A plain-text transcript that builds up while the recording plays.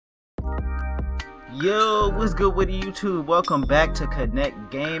Yo, what's good with YouTube? Welcome back to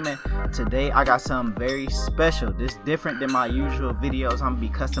Connect Gaming. Today I got something very special. This different than my usual videos. I'm gonna be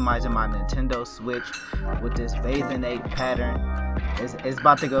customizing my Nintendo Switch with this bathing ape pattern. It's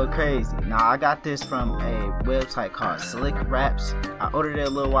about to go crazy. Now I got this from a website called Slick Wraps. I ordered it a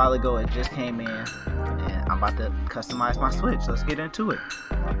little while ago. It just came in and I'm about to customize my Switch. Let's get into it.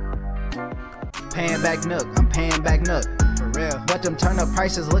 Paying back Nook, I'm paying back Nook. For real. What them turnip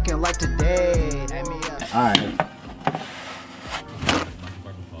prices looking like today? Alright.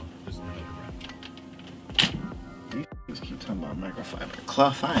 You just keep talking about microfiber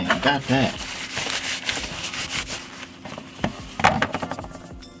cloth. I ain't got that.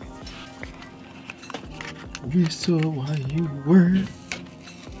 We saw why you were.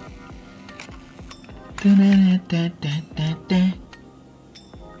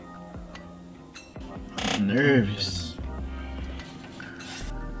 I'm nervous.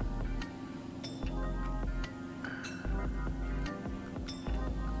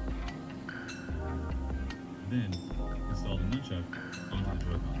 Then, install the nunchuck onto the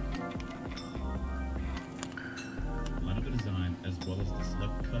Joy-Con. Line up the design as well as the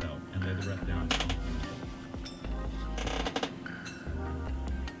select cutout and lay the wrap down onto the nunchuck.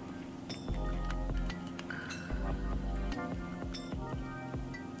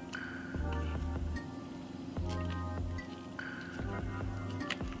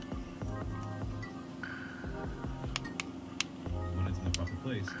 When it's in the proper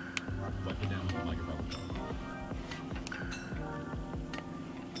place, wipe it down with a microfiber cloth.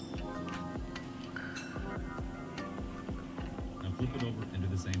 Flip it over and do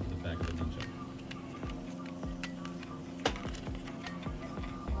the same for the back of the nunchuck.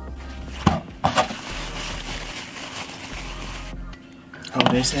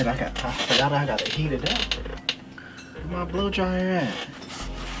 Oh, they said I forgot I gotta heat it up. Where my blow dryer at?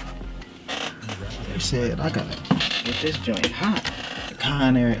 They said I gotta get this joint hot. The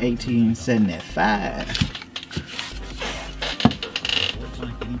Conair 1875.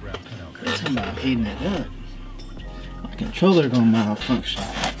 They're talking about heating it up. Controller gonna malfunction.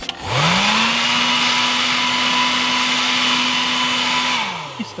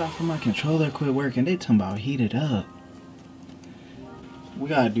 They stopped for my controller quit working. They talking about heat it up. We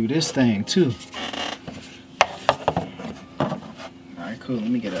gotta do this thing too. Alright, cool. Let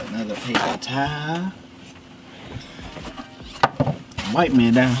me get another paper towel. Wipe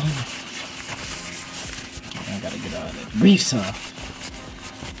me down. I gotta get all the grease off.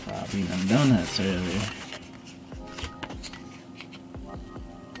 Probably them donuts earlier.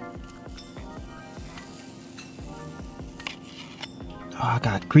 Oh, I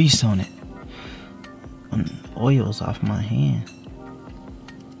got grease on it. Oil's off my hand.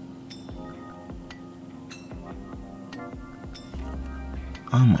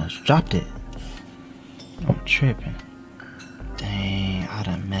 I almost dropped it. I'm tripping. Dang, I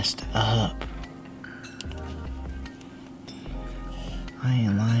done messed up. I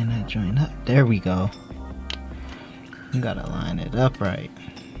ain't lining that joint up. There we go. You gotta line it up right.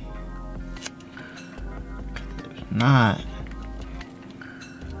 If not,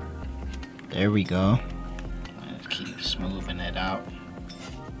 there we go. Let's keep smoothing it out.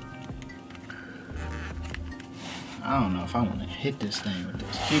 I don't know if I want to hit this thing with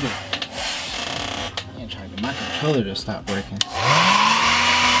this heater. I ain't trying to get my controller to stop working.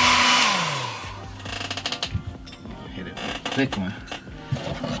 Hit it with a quick one.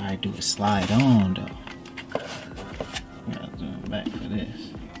 All I do is slide on though. We gotta zoom back for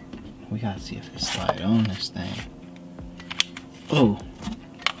this. We gotta see if it slide on this thing. Oh.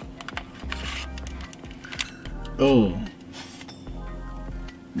 Oh,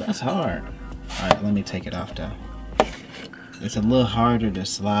 that's hard. Alright, let me take it off though. It's a little harder to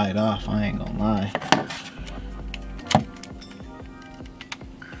slide off, I ain't gonna lie.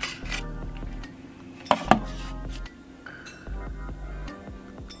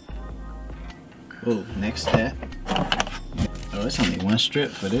 Oh, next step. Oh, it's only one strip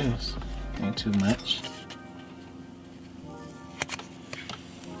for this. Ain't too much.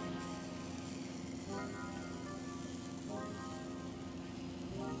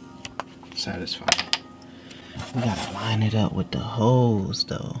 Satisfied. We gotta line it up with the hose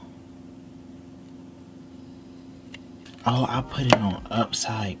though. Oh, I put it on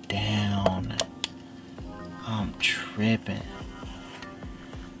upside down. I'm tripping.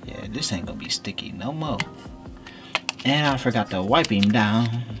 Yeah, this ain't gonna be sticky no more. And I forgot to wipe him down.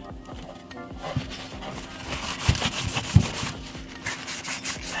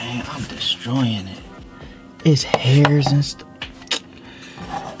 Man, I'm destroying it. It's hairs and stuff.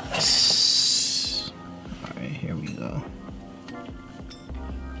 Alright, here we go.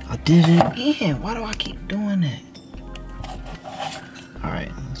 I did it again. Why do I keep doing that? Alright,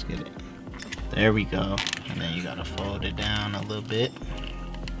 let's get it. There we go. And then you gotta fold it down a little bit.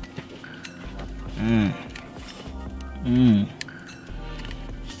 And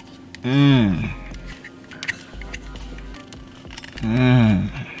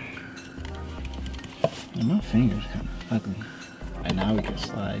my fingers kind of ugly. And now we can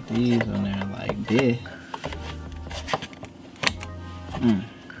slide these on there like this.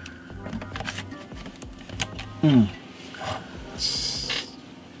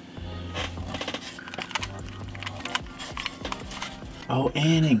 Oh,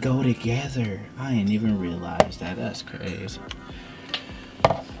 and it go together. I ain't even realized that. That's crazy.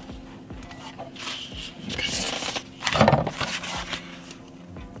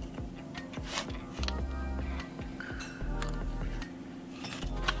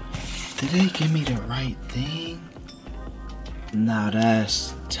 Did they give me the right thing? Nah,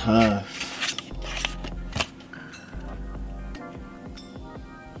 that's tough.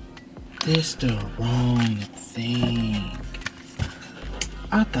 This the wrong thing.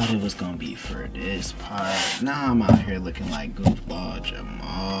 I thought it was gonna be for this part. Now I'm out here looking like goofball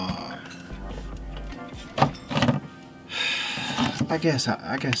Jamal. I guess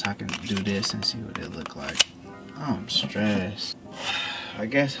I can do this and see what it look like. I'm stressed. I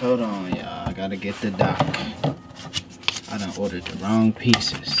guess, hold on, y'all. I gotta get the dock. I done ordered the wrong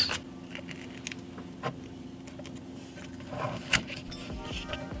pieces.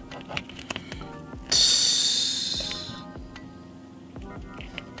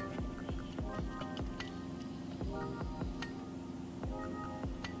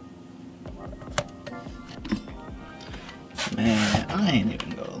 Man, I ain't even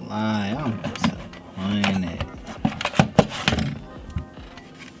gonna lie. I'm disappointed.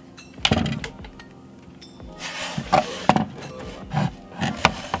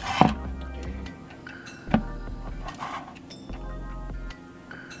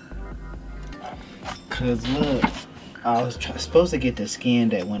 Cause look, I was supposed to get the skin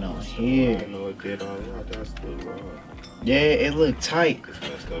that went on here. I know it did all that. That's still wrong. Yeah, it looked tight. It's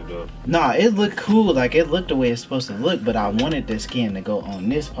messed up. Nah, it looked cool. Like, it looked the way it's supposed to look, but I wanted the skin to go on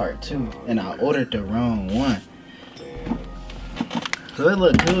this part too, and I ordered the wrong one. So it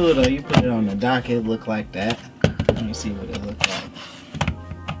looked cool though. You put it on the dock, it looked like that. Let me see what it looked like.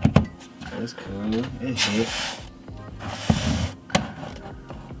 It's cool. It hit.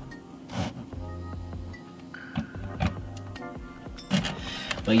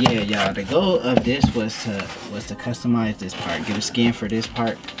 But yeah, y'all, the goal of this was to customize this part, get a skin for this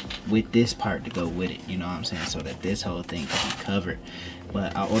part with this part to go with it, you know what I'm saying, so that this whole thing can be covered.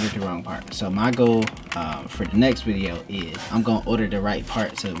 But I ordered the wrong part. So my goal for the next video is I'm gonna order the right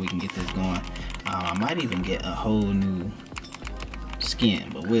part so we can get this going. I might even get a whole new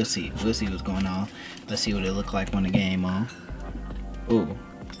skin, but we'll see what's going on. Let's see what it look like when the game on. Ooh.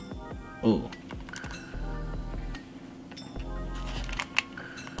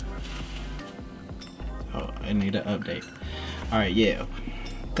 Oh, I need an update. Alright, yeah.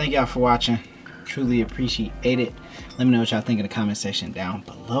 Thank y'all for watching. Truly appreciate it. Let me know what y'all think in the comment section down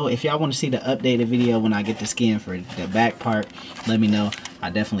below. If y'all want to see the updated video when I get the skin for the back part, let me know. I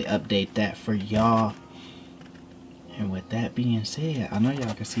definitely update that for y'all. And with that being said, I know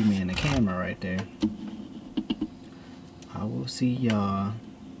y'all can see me in the camera right there. I will see y'all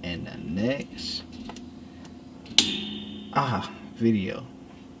in the next video.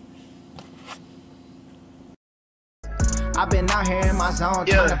 I've been out here in my zone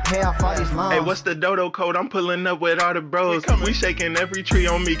trying to pay off all these loans. Hey, what's the dodo code? I'm pulling up with all the bros. We shaking every tree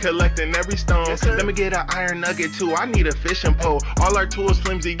on me, collecting every stone. Yes, let me get an iron nugget too. I need a fishing pole. All our tools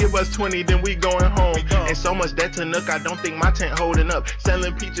flimsy. Give us 20, then we going home. And so much debt to nook, I don't think my tent holding up.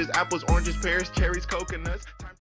 Selling peaches, apples, oranges, pears, cherries, coconuts.